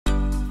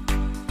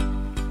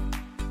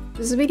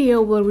This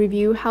video will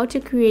review how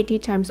to create Tee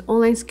Time's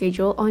online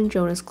schedule on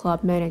Jonas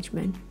Club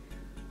Management.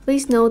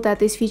 Please note that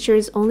this feature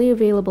is only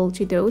available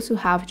to those who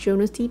have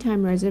Jonas Tee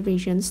Time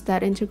Reservations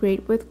that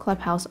integrate with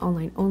ClubHouse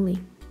Online only.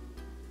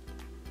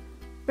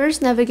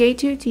 First, navigate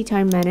to Tee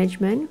Time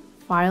Management,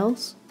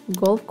 Files,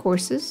 Golf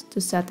Courses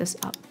to set this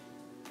up.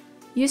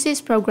 Use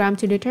this program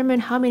to determine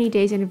how many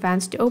days in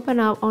advance to open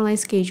up online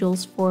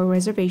schedules for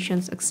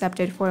reservations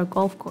accepted for a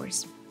golf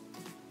course.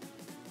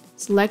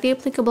 Select the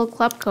applicable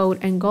club code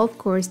and golf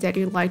course that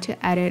you'd like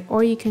to edit,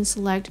 or you can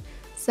select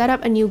Set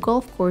up a new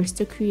golf course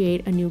to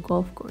create a new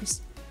golf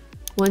course.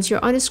 Once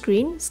you're on the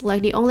screen,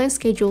 select the Online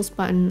Schedules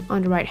button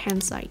on the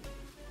right-hand side.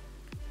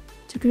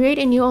 To create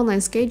a new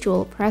online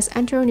schedule, press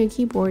Enter on your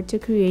keyboard to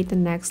create the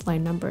next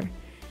line number.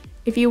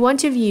 If you want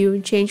to view,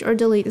 change, or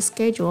delete the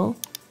schedule,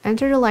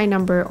 enter the line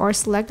number or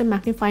select the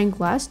magnifying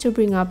glass to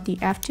bring up the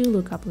F2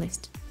 lookup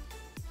list.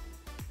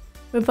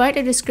 Provide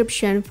a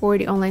description for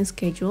the online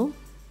schedule.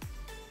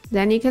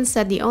 Then you can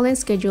set the online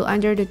schedule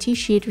under the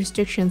T-sheet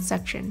restrictions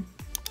section.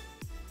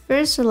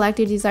 First, select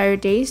the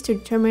desired days to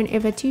determine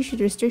if a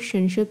T-sheet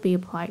restriction should be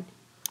applied.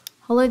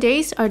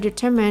 Holidays are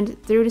determined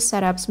through the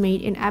setups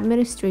made in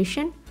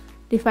Administration,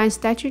 define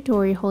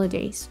statutory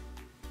holidays.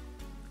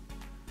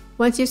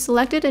 Once you've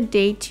selected a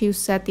date to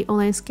set the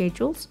online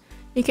schedules,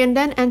 you can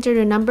then enter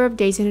the number of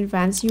days in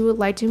advance you would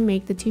like to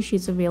make the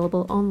T-sheets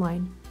available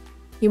online.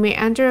 You may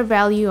enter a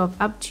value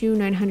of up to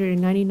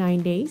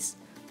 999 days,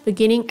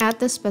 beginning at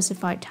the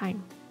specified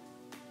time.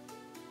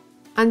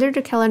 Under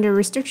the Calendar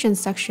Restrictions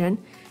section,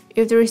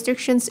 if the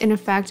restrictions in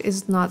effect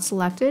is not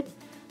selected,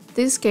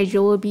 this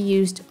schedule will be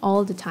used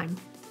all the time.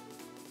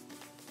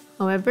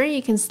 However,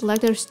 you can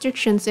select the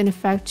restrictions in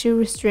effect to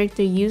restrict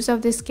the use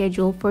of this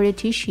schedule for the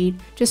T-sheet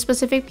to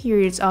specific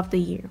periods of the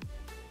year.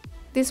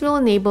 This will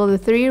enable the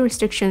 3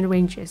 restriction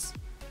ranges.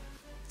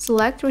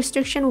 Select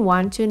Restriction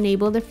 1 to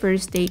enable the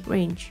first date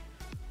range.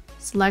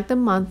 Select the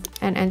month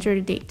and enter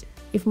the date.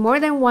 If more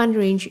than one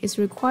range is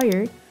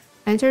required,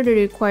 enter the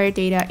required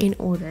data in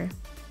order.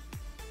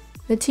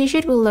 The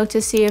T-sheet will look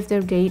to see if the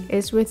date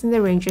is within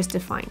the ranges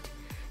defined,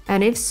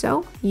 and if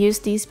so, use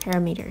these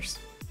parameters.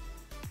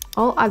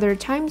 All other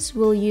times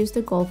will use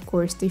the golf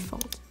course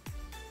default.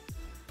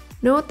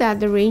 Note that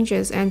the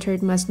ranges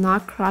entered must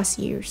not cross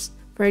years.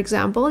 For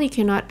example, you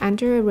cannot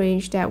enter a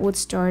range that would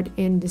start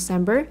in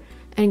December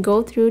and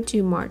go through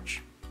to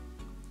March.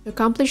 To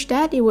accomplish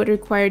that, you would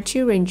require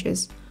 2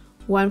 ranges,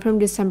 one from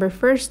December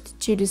 1st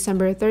to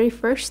December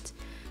 31st,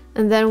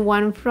 and then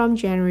one from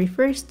January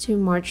 1st to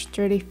March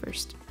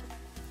 31st.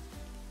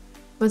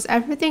 Once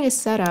everything is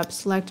set up,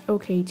 select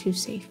OK to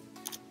save.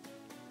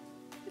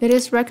 It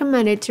is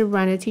recommended to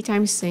run a Tee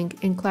Time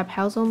sync in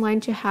ClubHouse Online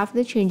to have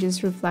the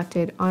changes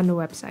reflected on the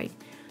website.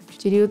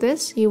 To do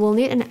this, you will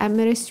need an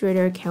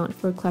administrator account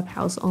for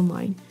ClubHouse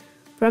Online.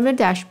 From the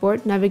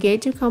dashboard,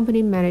 navigate to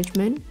Company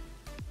Management,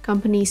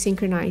 Company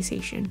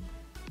Synchronization.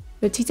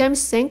 The Tee Time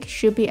sync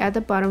should be at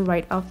the bottom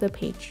right of the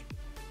page.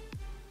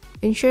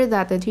 Ensure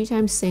that the Tee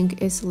Time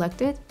sync is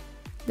selected,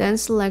 then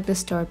select the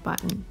Start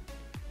button.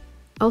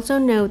 Also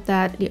note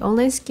that the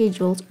online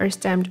schedules are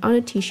stamped on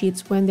the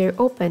T-sheets when they're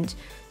opened,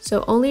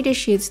 so only the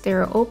sheets that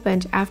are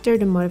opened after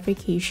the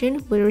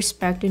modification will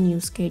respect the new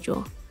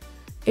schedule.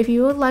 If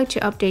you would like to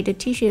update the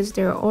T-sheets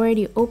that are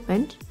already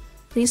opened,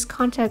 please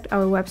contact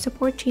our web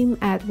support team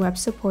at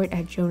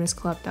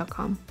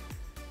websupport@jonasclub.com.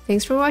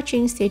 Thanks for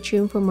watching, stay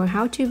tuned for more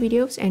how-to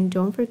videos, and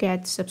don't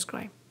forget to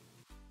subscribe.